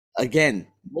again,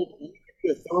 we'll give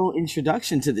you a thorough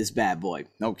introduction to this bad boy.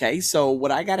 Okay, so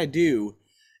what I got to do,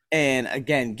 and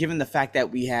again, given the fact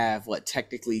that we have what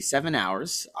technically 7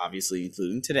 hours, obviously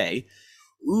including today.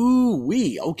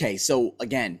 Okay, so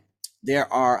again,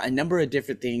 there are a number of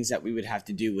different things that we would have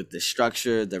to do with the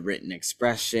structure, the written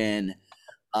expression,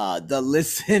 the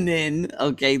listening.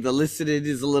 Okay, the listening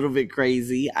is a little bit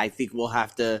crazy. I think we'll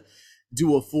have to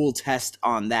do a full test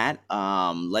on that.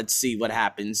 Let's see what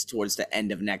happens towards the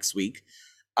end of next week.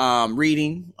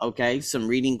 Reading, okay, some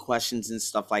reading questions and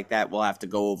stuff like that. We'll have to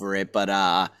go over it, but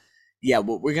yeah,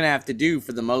 what we're gonna have to do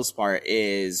for the most part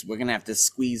is we're gonna have to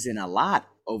squeeze in a lot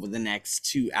over the next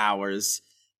 2 hours.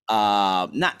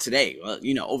 Not today, well,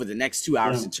 over the next 2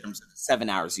 hours in terms of the 7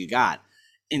 hours you got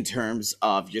in terms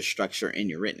of your structure and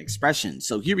your written expression.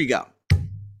 So here we go.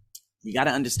 You got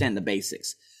to understand the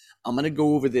basics. I'm going to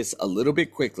go over this a little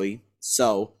bit quickly.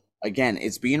 So again,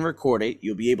 it's being recorded.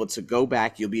 You'll be able to go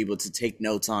back. You'll be able to take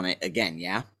notes on it again.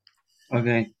 Yeah.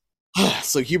 Okay.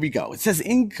 So here we go. It says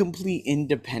incomplete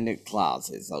independent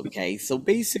clauses. Okay. So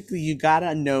basically you got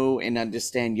to know and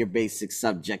understand your basic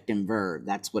subject and verb.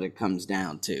 That's what it comes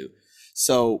down to.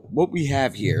 So what we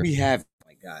have here, oh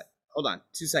my God, hold on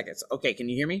 2 seconds. Okay. Can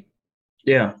you hear me?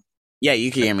 Yeah. Yeah,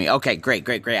 you can hear me. Okay, great.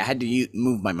 I had to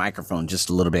move my microphone just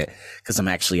a little bit because I'm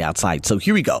actually outside. So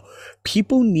here we go.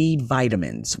 People need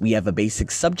vitamins. We have a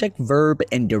basic subject, verb,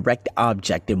 and direct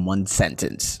object in one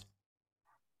sentence.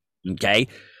 Okay?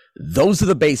 Those are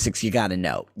the basics you got to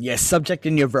know. Your subject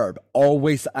and your verb.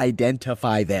 Always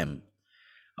identify them.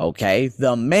 Okay?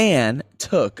 The man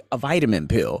took a vitamin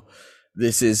pill.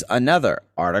 This is another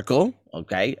article.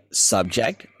 Okay?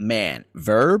 Subject, man.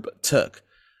 Verb, took.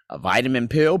 A vitamin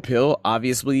pill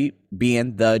obviously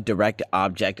being the direct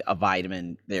object of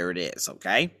vitamin. There it is,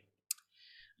 okay?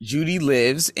 Judy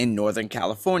lives in Northern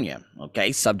California,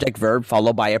 okay? Subject, verb,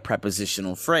 followed by a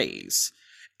prepositional phrase.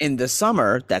 In the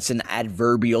summer, that's an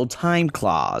adverbial time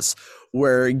clause.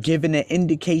 We're given an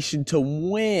indication to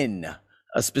when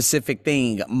a specific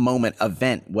thing, moment,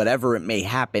 event, whatever it may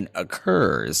happen,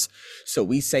 occurs. So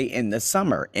we say in the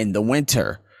summer, in the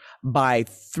winter. By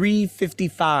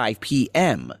 3:55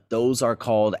 p.m., those are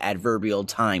called adverbial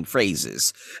time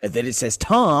phrases. And then it says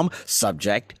Tom,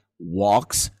 subject,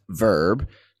 walks, verb,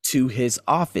 to his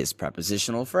office,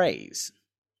 prepositional phrase.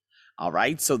 All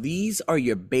right, so these are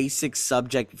your basic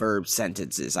subject verb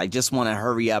sentences. I just want to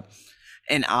hurry up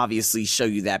and obviously show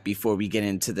you that before we get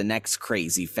into the next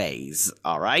crazy phase.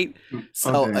 All right.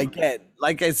 So again,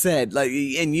 like I said,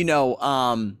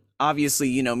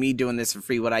 obviously, me doing this for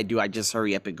free, what I do, I just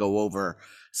hurry up and go over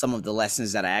some of the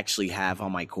lessons that I actually have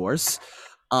on my course.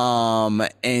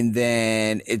 And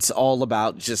then it's all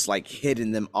about just like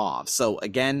hitting them off. So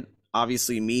again,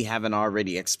 obviously me having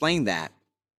already explained that,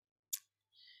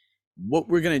 what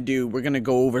we're going to do, we're going to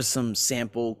go over some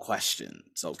sample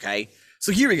questions. Okay.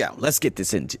 So here we go. Let's get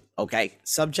this into, okay.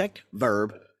 Subject,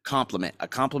 verb, complement. A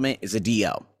complement is a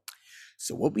DO.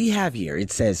 So what we have here,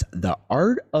 it says the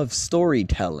art of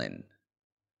storytelling.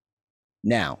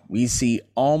 Now, we see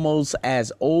almost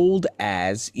as old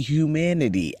as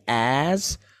humanity,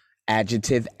 as,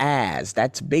 adjective as.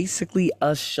 That's basically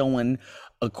us showing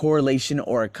a correlation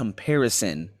or a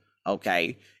comparison,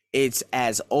 okay? It's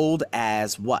as old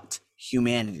as what?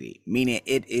 Humanity, meaning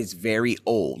it is very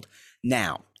old.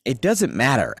 Now, it doesn't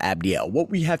matter, Abdiel.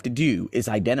 What we have to do is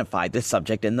identify the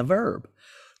subject and the verb.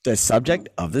 The subject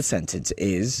of the sentence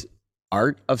is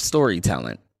art of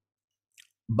storytelling.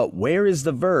 But where is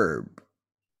the verb?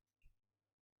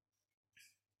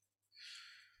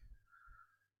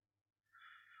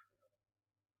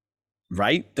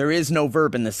 Right? There is no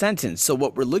verb in the sentence. So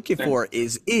what we're looking for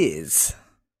is.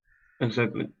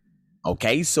 Exactly.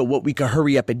 Okay, so what we can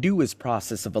hurry up and do is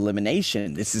process of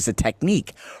elimination. This is a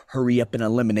technique. Hurry up and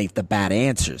eliminate the bad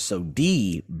answer. So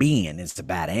D, being, is the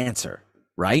bad answer,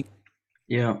 right?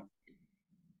 Yeah.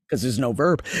 Because there's no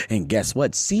verb. And guess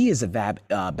what? C is a bad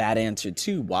answer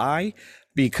too. Why?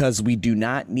 Because we do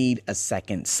not need a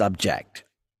second subject.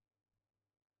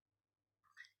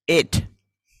 It.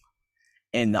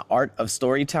 In the art of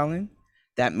storytelling,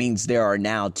 that means there are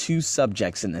now two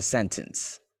subjects in the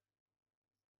sentence.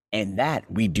 And that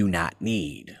we do not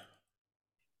need.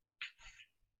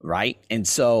 Right? And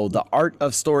so the art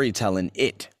of storytelling,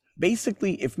 it.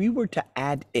 Basically, if we were to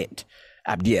add it,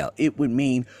 Abdiel, it would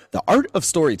mean the art of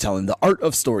storytelling, the art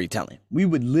of storytelling. We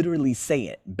would literally say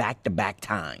it back-to-back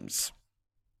times.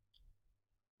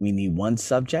 We need one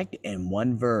subject and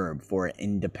one verb for an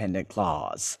independent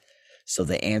clause. So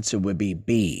the answer would be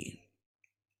B.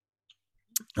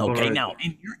 Okay, now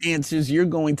in your answers, you're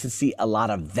going to see a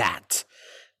lot of that.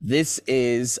 This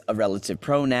is a relative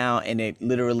pronoun, and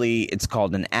it's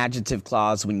called an adjective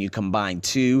clause when you combine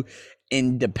two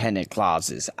independent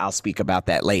clauses. I'll speak about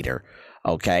that later.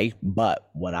 Okay.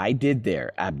 But what I did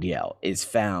there, Abdiel, is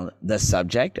found the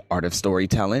subject, art of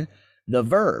storytelling, the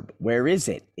verb. Where is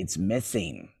it? It's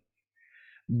missing.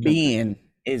 Okay. Being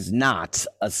is not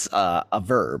a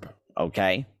verb.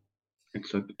 Okay.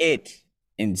 Exactly. It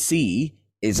in C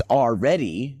is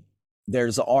already,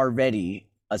 there's already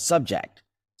a subject.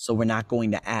 So we're not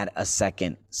going to add a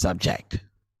second subject.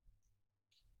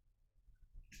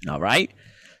 All right.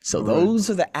 So All right.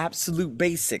 those are the absolute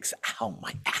basics. Oh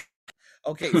my.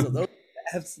 Okay. So those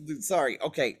absolute. Sorry.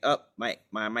 Okay. Up my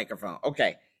microphone.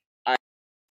 Okay. I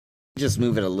just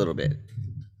move it a little bit.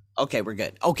 Okay, we're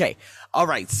good. Okay. All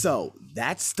right. So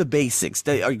that's the basics.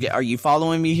 Are you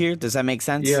following me here? Does that make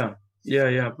sense? Yeah.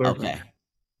 Yeah. Perfect.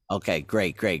 Okay.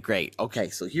 Okay. Great. Okay.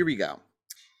 So here we go.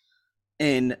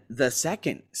 In the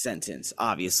second sentence,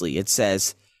 obviously, it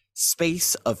says,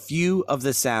 space, a few of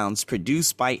the sounds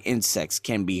produced by insects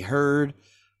can be heard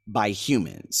by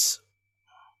humans.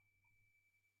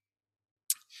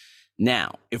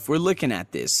 Now, if we're looking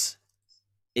at this,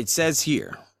 it says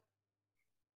here,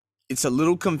 it's a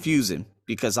little confusing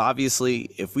because obviously,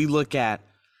 if we look at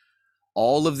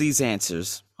all of these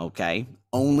answers, okay,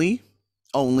 only,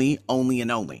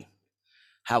 and only.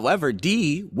 However,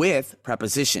 D with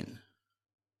preposition.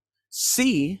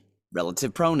 C,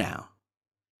 relative pronoun.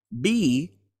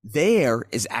 B, there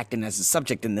is acting as a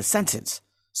subject in the sentence.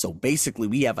 So basically,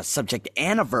 we have a subject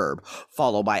and a verb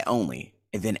followed by only.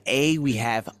 And then A, we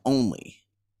have only.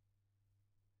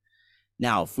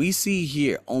 Now, if we see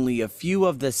here only a few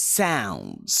of the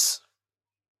sounds,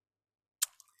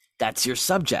 that's your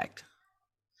subject.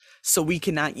 So we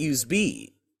cannot use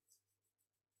B.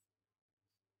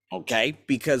 Okay?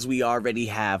 Because we already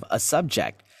have a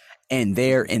subject. And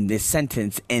there in this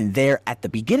sentence, and there at the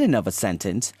beginning of a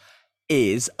sentence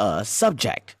is a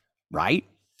subject, right?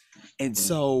 And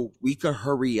so we could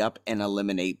hurry up and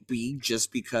eliminate B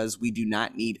just because we do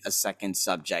not need a second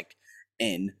subject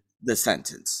in the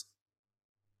sentence.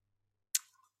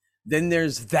 Then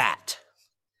there's that.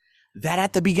 That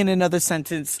at the beginning of the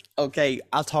sentence, okay,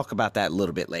 I'll talk about that a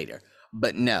little bit later.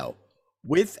 But no,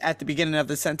 with at the beginning of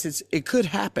the sentence, it could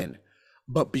happen.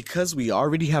 But because we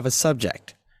already have a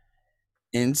subject,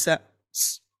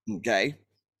 insects, okay?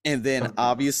 And then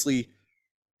obviously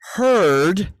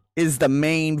heard is the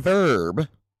main verb.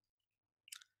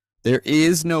 There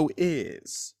is no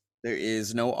is. There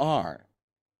is no are.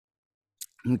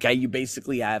 Okay, you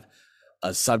basically have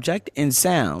a subject and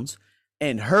sounds,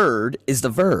 and heard is the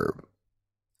verb.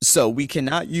 So we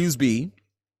cannot use be.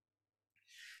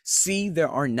 C, there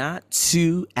are not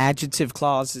two adjective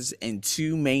clauses and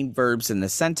two main verbs in the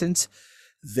sentence.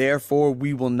 Therefore,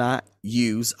 we will not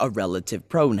use a relative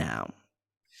pronoun.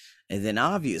 And then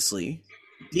obviously,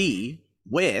 D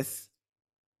with,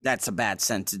 that's a bad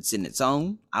sentence in its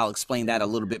own. I'll explain that a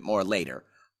little bit more later.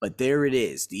 But there it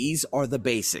is. These are the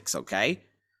basics, okay?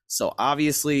 So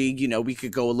obviously, we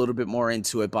could go a little bit more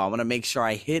into it, but I want to make sure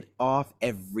I hit off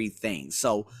everything.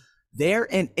 So there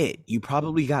and it, you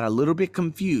probably got a little bit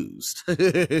confused.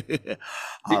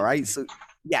 All right. So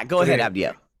yeah, go ahead,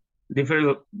 Abdiel.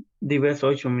 The best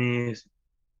option is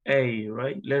A,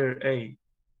 right? Letter A.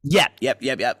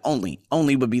 Yep.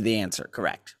 Only would be the answer.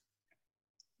 Correct.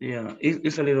 Yeah,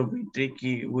 it's a little bit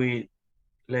tricky with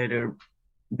letter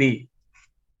B.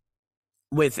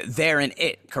 With there and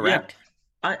it, correct?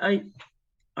 Yeah, I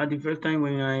at the first time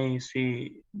when I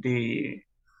see the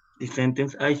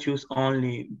sentence, I choose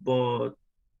only, but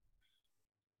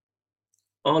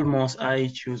almost I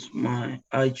choose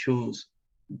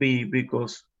B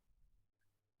because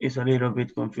it's a little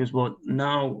bit confused. But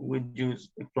now with your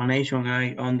explanation,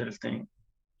 I understand.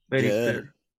 Very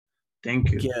clear.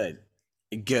 Thank you.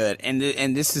 Good. And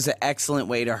this is an excellent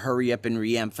way to hurry up and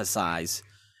reemphasize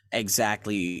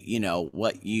exactly,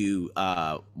 what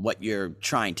you're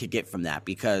trying to get from that,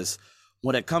 because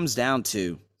what it comes down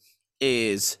to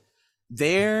is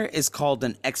there is called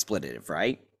an expletive,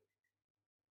 right?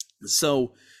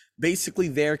 So basically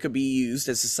there could be used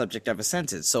as a subject of a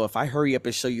sentence. So if I hurry up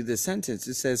and show you this sentence,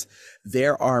 it says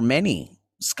there are many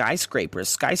skyscrapers.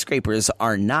 Skyscrapers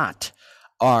are not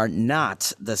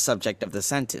the subject of the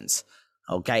sentence.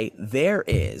 Okay, there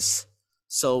is.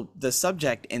 So the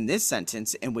subject in this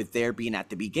sentence, and with there being at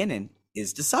the beginning,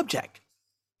 is the subject.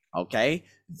 Okay,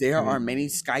 there are many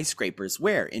skyscrapers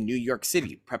where in New York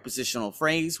City, prepositional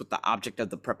phrase with the object of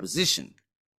the preposition.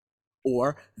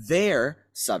 Or their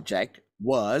subject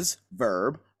was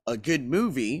verb, a good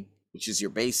movie, which is your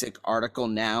basic article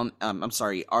noun,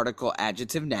 article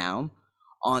adjective noun,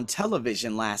 on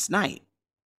television last night.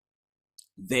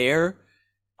 there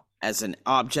as an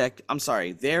object. I'm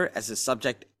sorry, there as a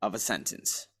subject of a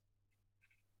sentence.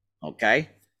 Okay?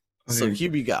 So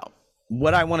here we go.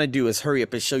 What I want to do is hurry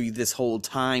up and show you this whole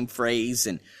time phrase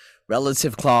and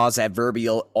relative clause,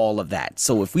 adverbial, all of that.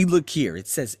 So if we look here, it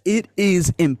says it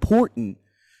is important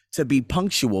to be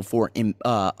punctual for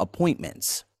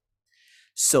appointments.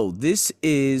 So this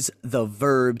is the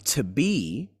verb to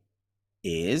be,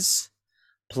 is,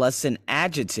 plus an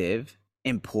adjective,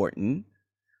 important,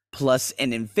 plus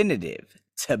an infinitive,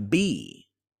 to be.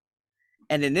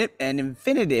 And an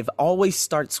infinitive always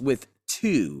starts with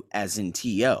to, as in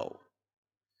to.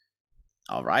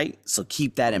 All right, so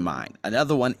keep that in mind.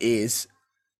 Another one is,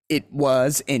 it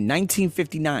was in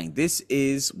 1959. This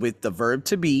is with the verb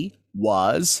to be,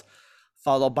 was,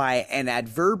 followed by an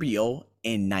adverbial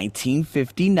in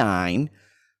 1959,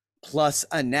 plus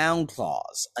a noun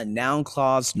clause. A noun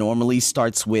clause normally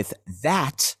starts with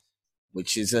that,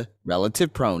 which is a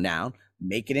relative pronoun,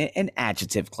 making it an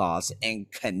adjective clause and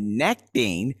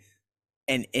connecting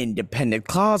an independent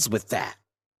clause with that.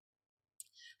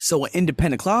 So an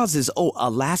independent clause is,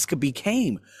 Alaska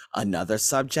became another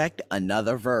subject,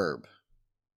 another verb.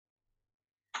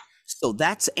 So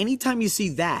that's, anytime you see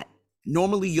that,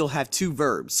 normally you'll have two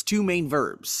verbs, two main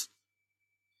verbs.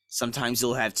 Sometimes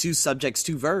you'll have two subjects,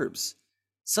 two verbs.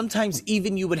 Sometimes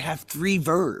even you would have three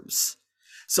verbs.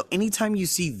 So anytime you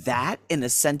see that in a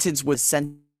sentence with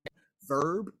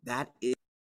verb, that is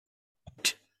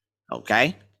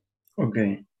okay.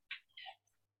 Okay.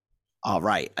 All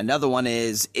right. Another one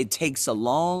is, it takes a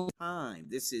long time.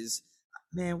 This is,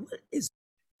 man, what is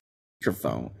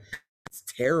microphone? It's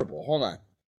terrible. Hold on.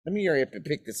 Let me hurry up and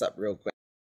pick this up real quick.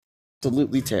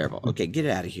 Absolutely terrible. Okay, get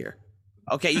it out of here.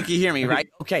 Okay, you can hear me, right?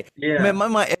 Okay. Yeah. Man,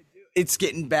 my it's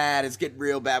getting bad. It's getting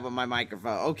real bad with my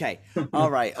microphone. Okay. All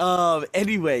right.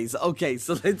 Anyways, okay,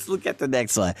 so let's look at the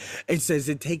next one. It says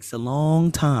it takes a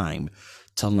long time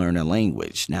to learn a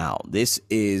language. Now, this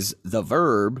is the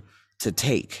verb to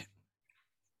take.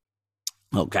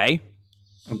 Okay.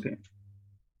 Okay.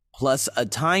 Plus a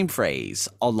time phrase,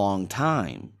 a long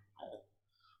time.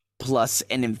 Plus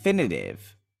an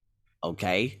infinitive,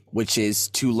 okay, which is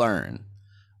to learn.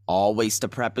 Always the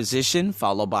preposition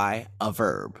followed by a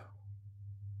verb.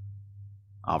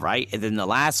 All right. And then the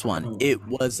last one, it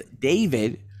was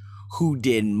David who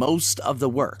did most of the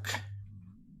work.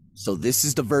 So this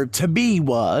is the verb to be,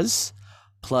 was,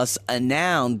 plus a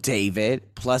noun,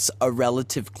 David, plus a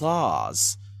relative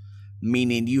clause.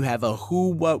 Meaning you have a who,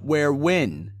 what, where,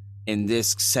 when. In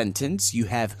this sentence, you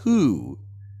have who.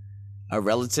 A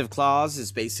relative clause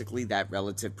is basically that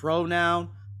relative pronoun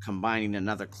combining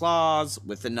another clause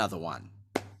with another one.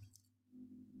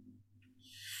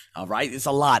 All right, it's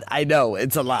a lot. I know,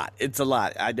 it's a lot. It's a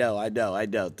lot. I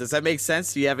know. Does that make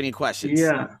sense? Do you have any questions?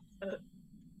 Yeah,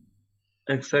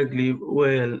 exactly.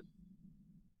 Well,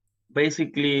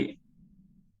 basically,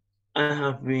 I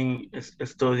have been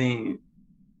studying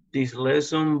this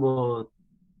lesson, but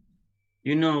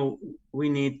we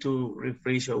need to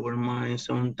refresh our mind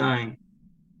sometime.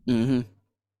 Mm-hmm.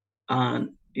 And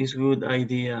it's good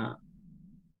idea.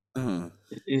 Mm-hmm.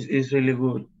 It's really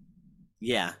good.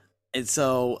 Yeah. And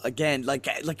so again,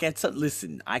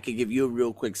 listen, I could give you a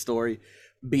real quick story.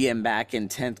 Being back in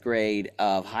 10th grade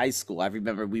of high school, I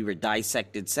remember we were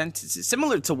dissecting sentences,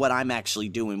 similar to what I'm actually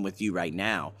doing with you right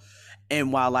now.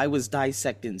 And while I was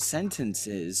dissecting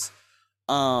sentences,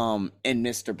 in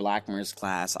Mr. Blackmer's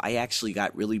class, I actually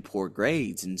got really poor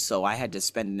grades, and so I had to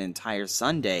spend an entire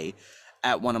Sunday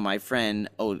at one of my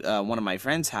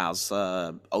friend's house,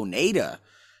 Oneida,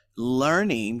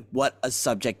 learning what a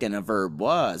subject and a verb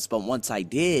was. But once I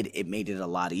did, it made it a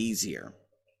lot easier.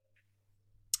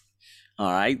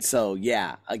 All right, so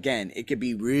yeah, again, it could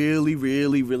be really,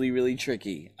 really, really, really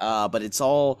tricky. But it's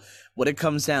all, what it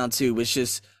comes down to is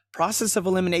just process of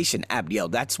elimination,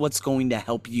 Abdiel. That's what's going to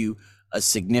help you a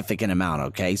significant amount,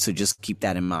 okay? So just keep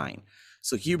that in mind.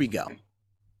 So here we go.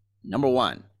 Number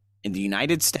one, in the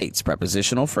United States,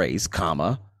 prepositional phrase,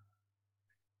 comma.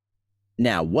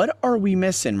 Now, what are we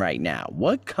missing right now?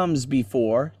 What comes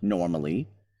before, normally,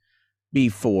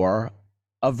 before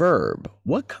a verb?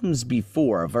 What comes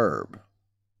before a verb?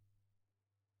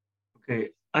 Okay,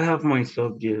 I have my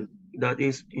subject. That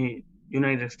is in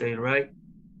United States, right?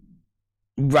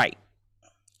 Right.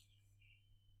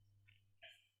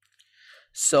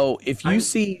 So if you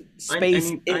see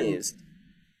space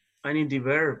I need the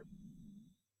verb.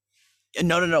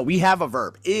 No. We have a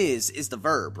verb. Is the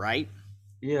verb, right?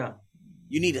 Yeah.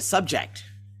 You need a subject.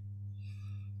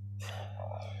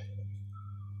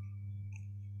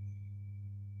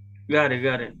 Got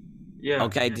it. Yeah.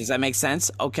 Okay, does that make sense?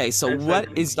 Okay, so exactly.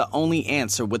 What is the only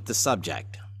answer with the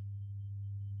subject?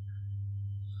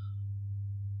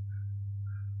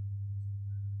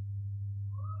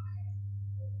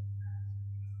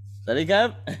 Study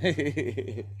cap?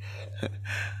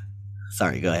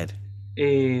 Sorry, go ahead.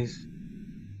 is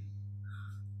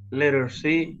letter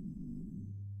C.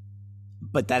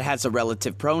 But that has a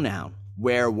relative pronoun,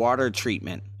 where water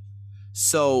treatment.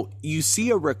 So you see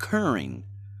a recurring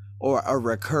or a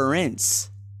recurrence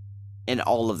in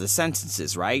all of the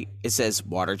sentences, right? It says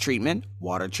water treatment,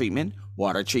 water treatment,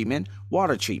 water treatment,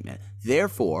 water treatment.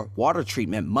 Therefore, water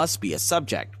treatment must be a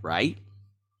subject, right?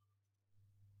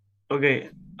 Okay.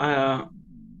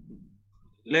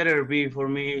 Letter B for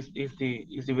me is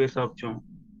the best option.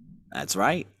 That's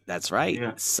right. That's right.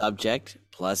 Yeah. Subject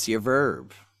plus your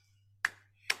verb.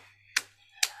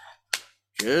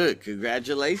 Good.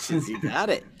 Congratulations. You got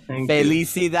it. Thank you.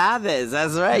 Felicidades.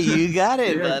 That's right. You got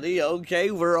it, Yeah. buddy.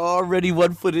 Okay. We're already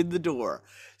 1 foot in the door.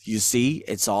 You see,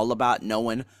 it's all about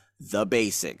knowing the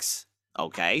basics.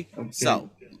 Okay. So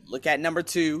look at number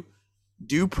 2.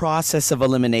 Do process of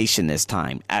elimination this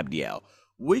time, Abdiel.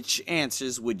 Which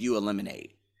answers would you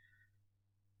eliminate?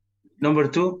 Number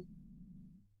 2.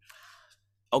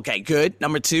 Okay, good.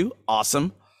 Number 2.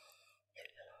 Awesome.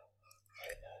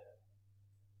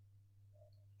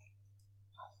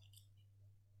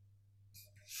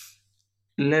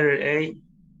 Letter A.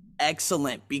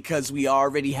 Excellent, because we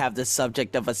already have the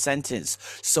subject of a sentence.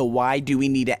 So why do we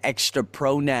need an extra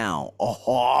pronoun?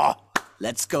 Oh,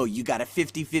 let's go. You got a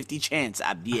 50-50 chance,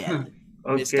 Abdiel.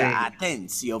 Okay. Mr.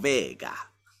 Atencio Vega.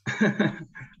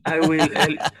 I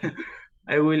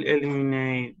will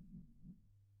eliminate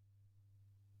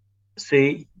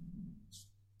C.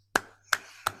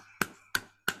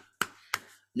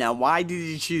 Now, why did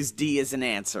you choose D as an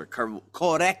answer?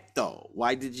 Correcto.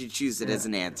 Why did you choose it as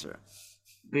an answer?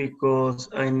 Because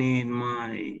I need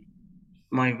my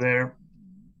verb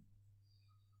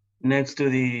next to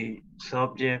the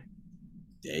subject.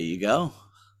 There you go.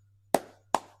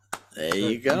 There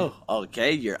you go.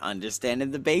 Okay, you're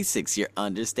understanding the basics. You're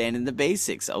understanding the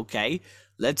basics. Okay,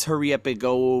 let's hurry up and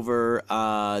go over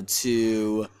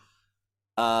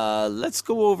let's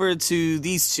go over to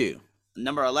these two.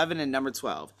 Number 11 and number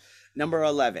 12. Number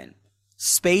 11,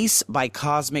 space by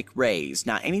cosmic rays.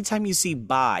 Now, anytime you see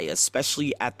by,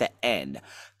 especially at the end,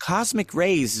 cosmic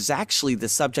rays is actually the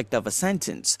subject of a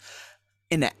sentence,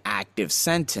 in an active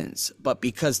sentence. But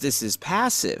because this is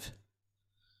passive,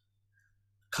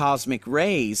 cosmic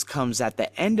rays comes at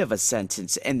the end of a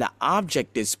sentence and the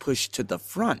object is pushed to the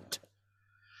front.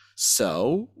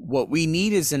 So what we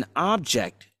need is an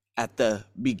object at the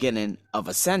beginning of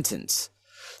a sentence.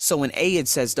 So in A, it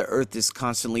says the earth is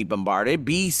constantly bombarded.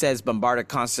 B says bombarded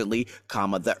constantly,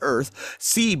 comma, the earth.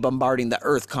 C, bombarding the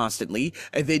earth constantly.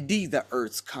 And then D, the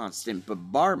earth's constant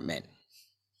bombardment.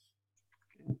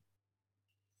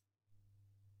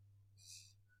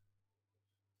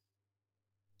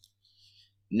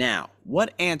 Now,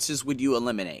 what answers would you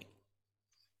eliminate?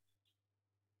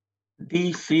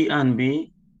 D, C, and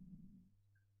B.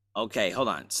 Okay, hold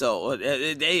on. So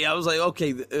I was like,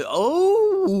 okay,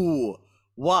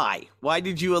 why? Why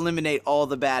did you eliminate all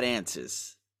the bad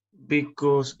answers?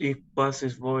 Because it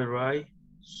passes void, right?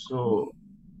 So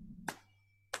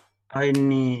I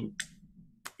need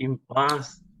in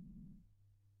past.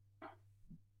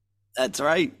 That's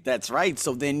right. That's right.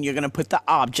 So then you're going to put the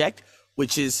object,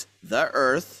 which is the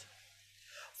earth,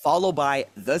 followed by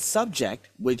the subject,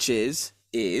 which is,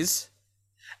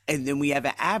 and then we have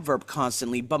an adverb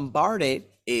constantly. Bombarded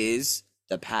is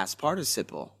the past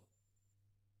participle.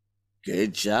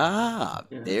 Good job.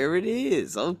 Yeah. There it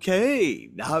is. Okay.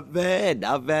 Not bad.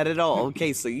 Not bad at all.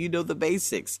 Okay, so you know the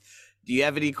basics. Do you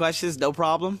have any questions? No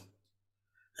problem?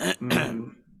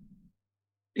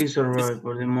 It's all right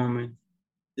for the moment.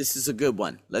 This is a good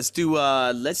one. Let's do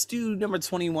number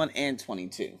 21 and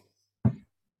 22.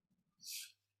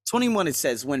 21, it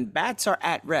says, when bats are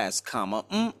at rest, comma,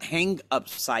 hang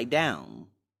upside down.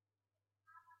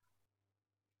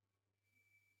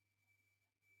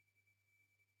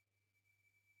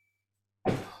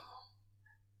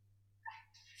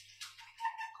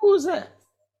 Who was that?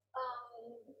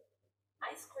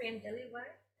 Ice cream delivery.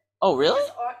 Oh, really?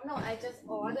 I just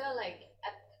order like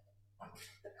at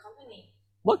the company.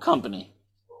 What company?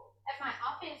 At my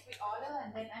office, we order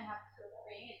and then I have to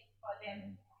bring it for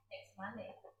them next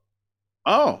Monday.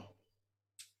 Oh,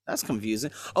 that's confusing.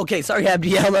 Okay, sorry,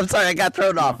 Abdiel. I'm sorry, I got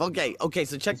thrown off. Okay,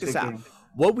 so check this out.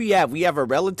 What we have a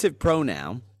relative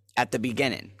pronoun at the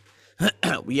beginning.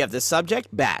 We have the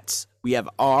subject, bats. We have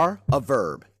are, a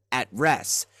verb, at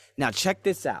rest. Now check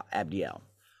this out, Abdiel.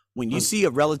 When you see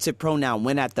a relative pronoun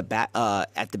when at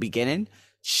the beginning,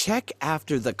 check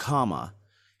after the comma.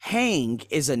 Hang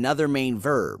is another main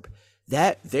verb.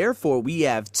 Therefore, we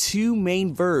have two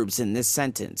main verbs in this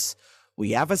sentence.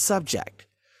 We have a subject.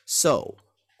 So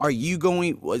Are you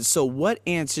going, so what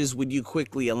answers would you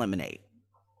quickly eliminate?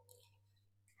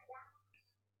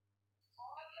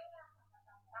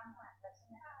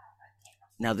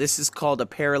 Now, this is called a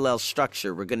parallel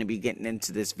structure. We're going to be getting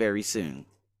into this very soon.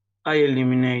 I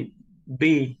eliminate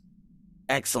B.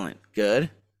 Excellent. Good.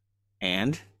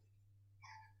 And?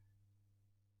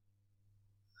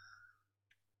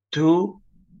 2,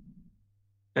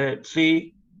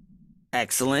 C.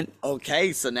 Excellent.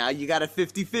 Okay, so now you got a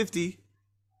 50-50.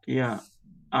 Yeah.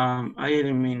 I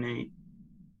eliminate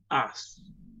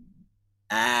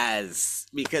as,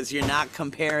 because you're not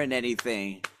comparing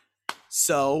anything.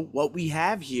 So what we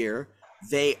have here,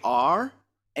 they are,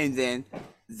 and then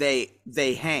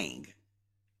they hang.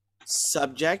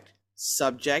 Subject,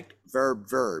 verb,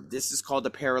 verb. This is called a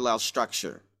parallel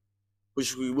structure,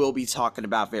 which we will be talking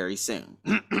about very soon.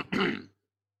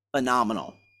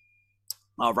 Phenomenal.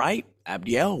 All right,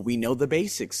 Abdiel, we know the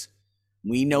basics.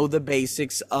 We know the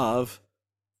basics of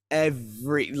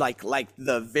every, like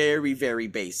the very, very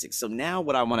basics. So now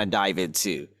what I want to dive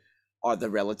into are the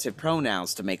relative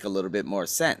pronouns to make a little bit more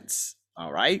sense.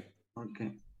 All right.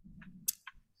 Okay.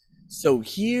 So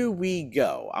here we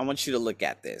go. I want you to look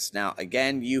at this. Now,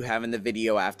 again, you having the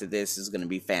video after this is going to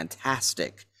be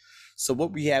fantastic. So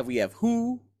what we have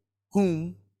who,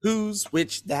 whom, whose,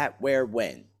 which, that, where,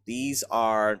 when. These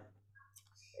are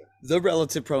the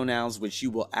relative pronouns which you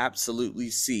will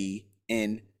absolutely see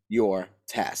in your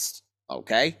test.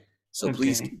 Okay? So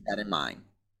please keep that in mind.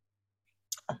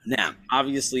 Now,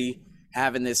 obviously,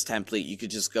 having this template, you could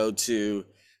just go to,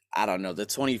 I don't know, the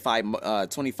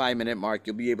 25-minute mark.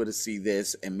 You'll be able to see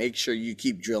this and make sure you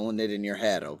keep drilling it in your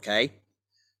head, okay?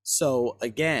 So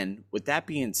again, with that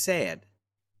being said,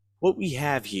 what we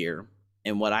have here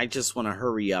and what I just want to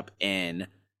hurry up and,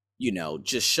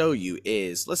 just show you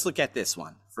is, let's look at this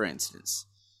one, for instance.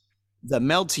 The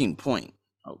melting point,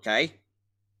 okay,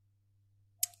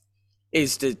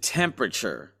 is the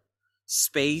temperature,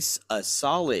 space, a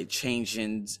solid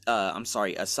changes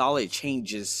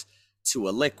to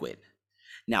a liquid.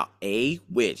 Now, A,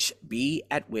 which, B,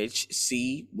 at which,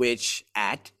 C, which,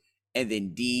 at, and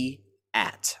then D,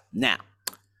 at. Now,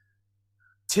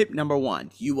 tip number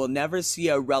 1, you will never see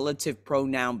a relative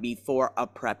pronoun before a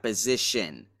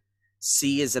preposition.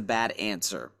 C is a bad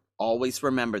answer. Always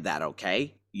remember that,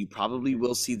 okay? You probably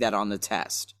will see that on the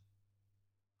test.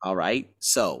 All right?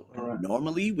 So,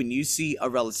 normally when you see a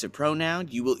relative pronoun,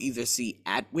 you will either see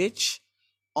at which,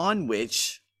 on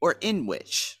which, or in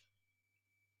which.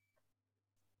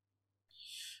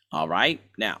 All right?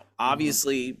 Now,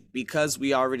 obviously, because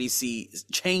we already see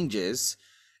changes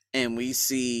and we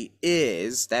see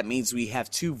is, that means we have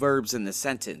 2 verbs in the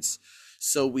sentence.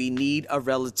 So we need a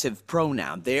relative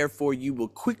pronoun. Therefore, you will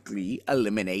quickly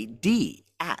eliminate D,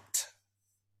 at.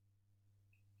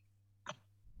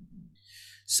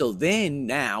 So then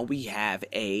now we have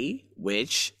A,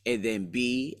 which, and then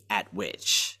B, at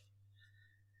which.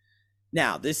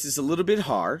 Now, this is a little bit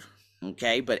hard,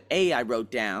 okay? But A I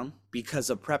wrote down because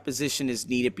a preposition is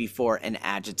needed before an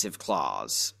adjective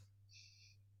clause.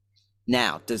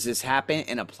 Now, does this happen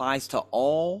and applies to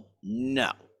all?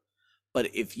 No.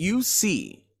 But if you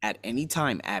see at any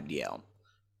time, Abdiel,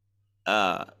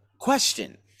 a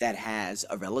question that has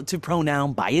a relative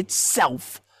pronoun by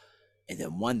itself and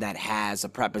then one that has a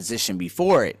preposition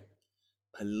before it,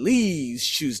 please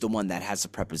choose the one that has a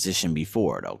preposition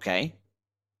before it, okay?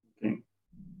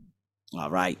 All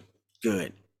right.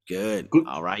 Good.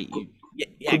 All right.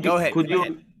 Go ahead. Could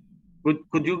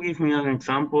you give me an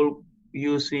example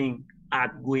using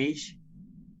at which?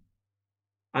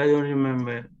 I don't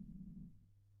remember.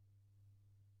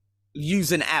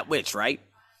 Using at which, right?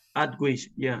 At which,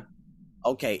 yeah.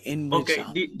 Okay, in which.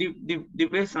 Okay, the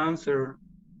best answer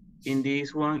in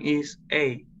this one is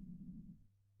A.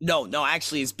 No,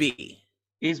 actually it's B.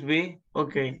 Is B?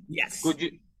 Okay. Yes. Could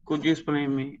you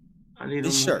explain me a little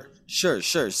more? Sure.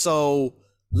 So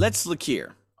let's look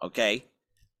here, okay?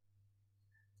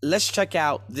 Let's check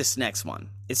out this next one.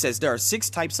 It says there are 6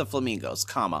 types of flamingos,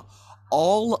 comma,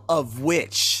 all of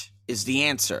which is the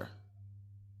answer.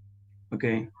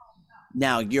 Okay.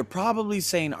 Now, you're probably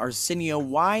saying, Arsenio,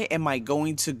 why am I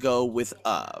going to go with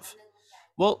of?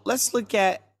 Well, let's look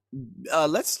at,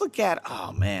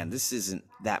 oh man, this isn't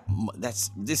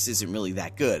really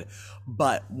that good.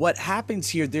 But what happens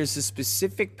here, there's a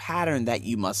specific pattern that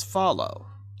you must follow,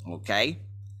 okay?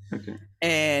 Okay.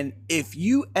 And if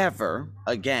you ever,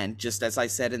 again, just as I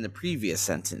said in the previous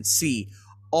sentence, see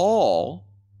all,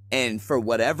 and for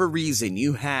whatever reason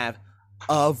you have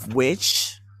of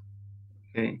which,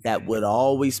 that would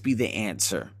always be the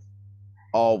answer.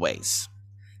 Always.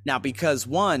 Now, because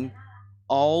one,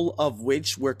 all of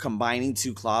which we're combining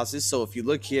two clauses. So if you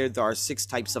look here, there are 6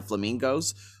 types of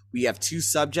flamingos. We have 2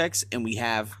 subjects, and we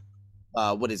have,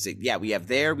 what is it? Yeah, we have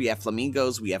there, we have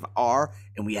flamingos, we have are,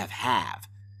 and we have.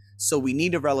 So we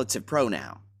need a relative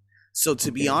pronoun. So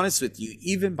to be honest with you,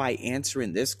 even by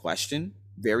answering this question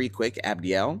very quick,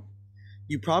 Abdiel,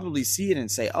 you probably see it and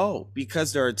say, oh,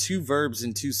 because there are 2 verbs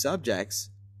and 2 subjects,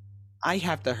 I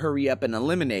have to hurry up and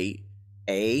eliminate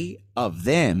A, of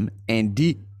them, and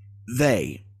D,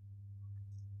 they.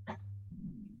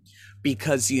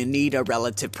 Because you need a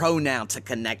relative pronoun to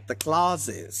connect the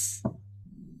clauses.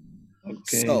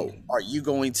 Okay. So are you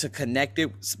going to connect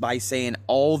it by saying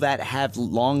all that have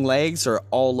long legs or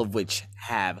all of which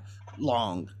have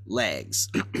long legs?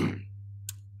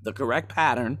 The correct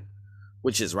pattern,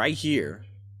 which is right here,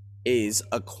 is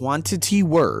a quantity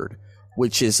word,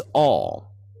 which is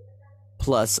all,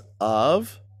 plus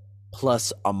of,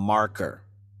 plus a marker.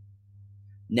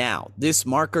 Now, this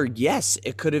marker, yes,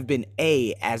 it could have been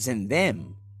a as in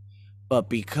them, but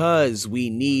because we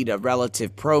need a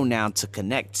relative pronoun to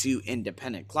connect 2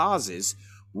 independent clauses,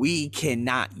 we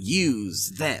cannot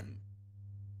use them.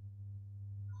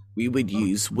 We would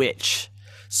use which.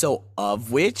 So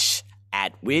of which,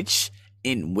 at which,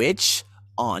 in which,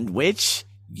 on which,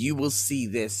 you will see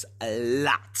this a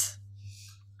lot.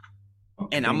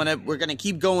 And we're gonna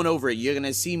keep going over it. You're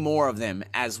gonna see more of them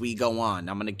as we go on.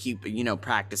 I'm gonna keep,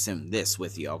 practicing this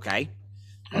with you, okay?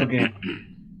 Okay.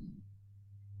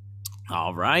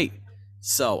 All right.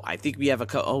 So I think we have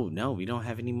oh no, we don't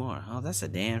have any more. Oh, that's a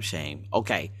damn shame.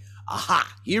 Okay.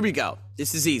 Aha, here we go.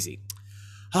 This is easy.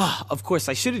 Of course,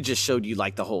 I should have just showed you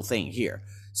like the whole thing here.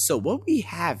 So what we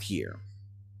have here,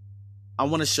 I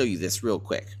want to show you this real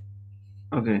quick.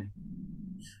 Okay.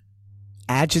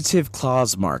 Adjective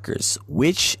clause markers,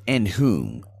 which and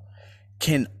whom,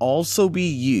 can also be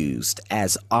used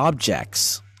as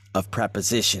objects of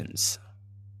prepositions.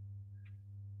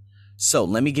 So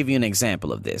let me give you an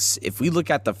example of this. If we look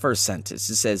at the first sentence,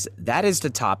 it says, that is the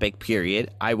topic, period.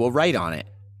 I will write on it.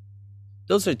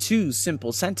 Those are 2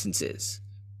 simple sentences.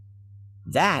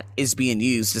 That is being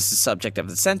used as the subject of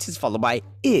the sentence, followed by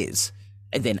is,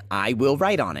 and then I will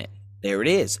write on it. There it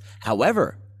is.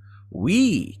 However,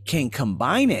 we can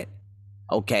combine it,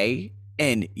 okay,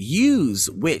 and use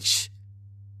which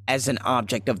as an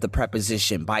object of the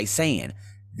preposition by saying,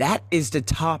 that is the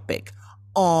topic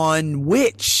on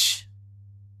which.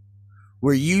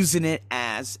 We're using it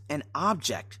as an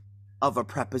object of a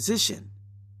preposition.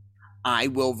 I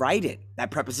will write it. That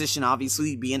preposition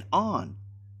obviously being on,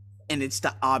 and it's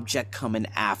the object coming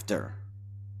after.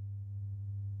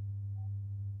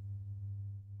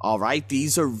 All right,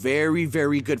 these are very,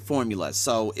 very good formulas.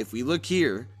 So if we look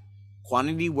here,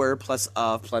 quantity word plus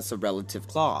of plus a relative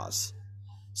clause.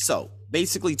 So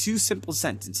basically 2 simple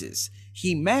sentences.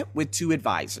 He met with 2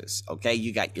 advisors. Okay,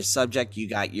 you got your subject, you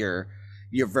got your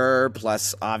verb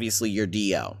plus obviously your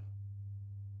DO.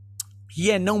 He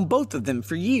had known both of them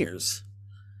for years.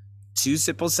 2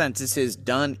 simple sentences,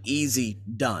 done, easy,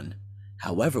 done.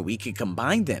 However, we could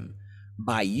combine them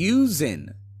by using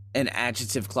an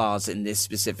adjective clause in this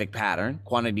specific pattern,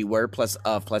 quantity word plus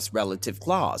of plus relative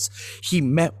clause. He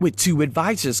met with 2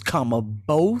 advisors, comma,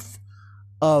 both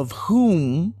of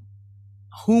whom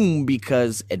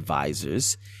because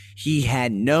advisors he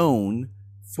had known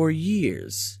for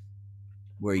years.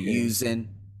 We're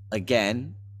using,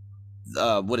 again,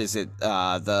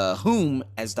 the whom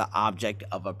as the object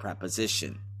of a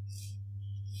preposition.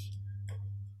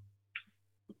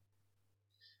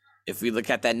 If we look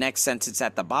at that next sentence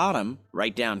at the bottom,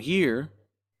 right down here,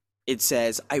 it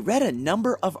says, I read a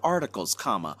number of articles,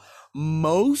 comma,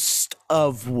 most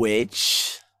of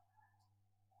which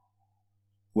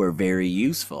were very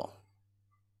useful.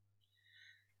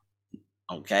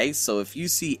 Okay, so if you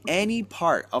see any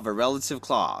part of a relative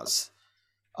clause,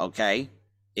 okay,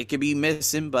 it could be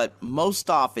missing, but most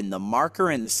often the marker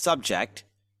and the subject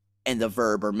and the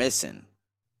verb are missing.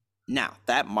 Now,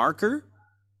 that marker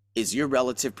is your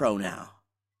relative pronoun.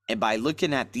 And by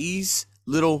looking at these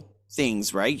little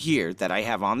things right here that I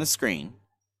have on the screen,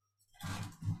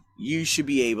 you should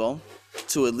be able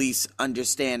to at least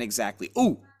understand exactly.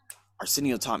 Ooh,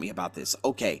 Arsenio taught me about this.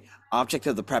 Okay, object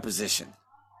of the preposition.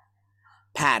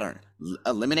 Pattern.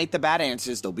 Eliminate the bad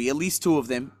answers. There'll be at least 2 of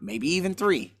them, maybe even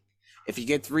 3. If you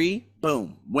get 3,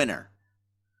 boom, winner.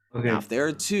 Okay. Now, if there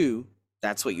are 2,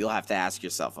 that's what you'll have to ask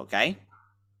yourself, okay?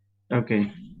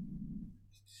 Okay.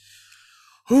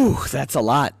 Whew, that's a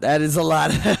lot. That is a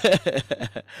lot.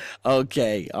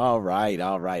 Okay. All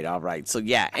right. So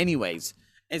yeah, anyways.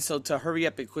 And so to hurry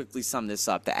up and quickly sum this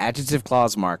up, the adjective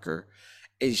clause marker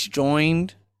is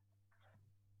joined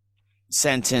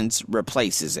sentence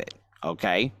replaces it.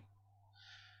 Okay.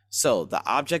 So the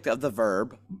object of the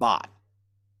verb bought,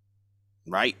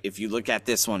 right? If you look at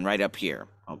this one right up here,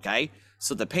 okay?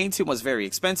 So the painting was very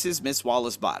expensive. Miss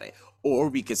Wallace bought it. Or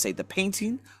we could say the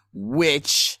painting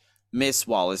which Miss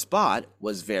Wallace bought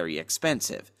was very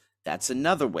expensive. That's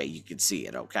another way you could see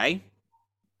it, okay?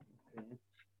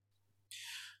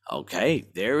 Okay,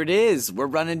 there it is. We're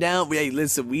running down. Hey,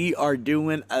 listen, we are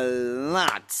doing a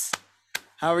lot.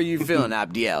 How are you feeling,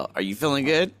 Abdiel? Are you feeling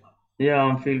good? Yeah,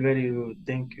 I feel very good.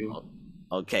 Thank you.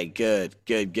 Okay, good.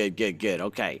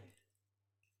 Okay.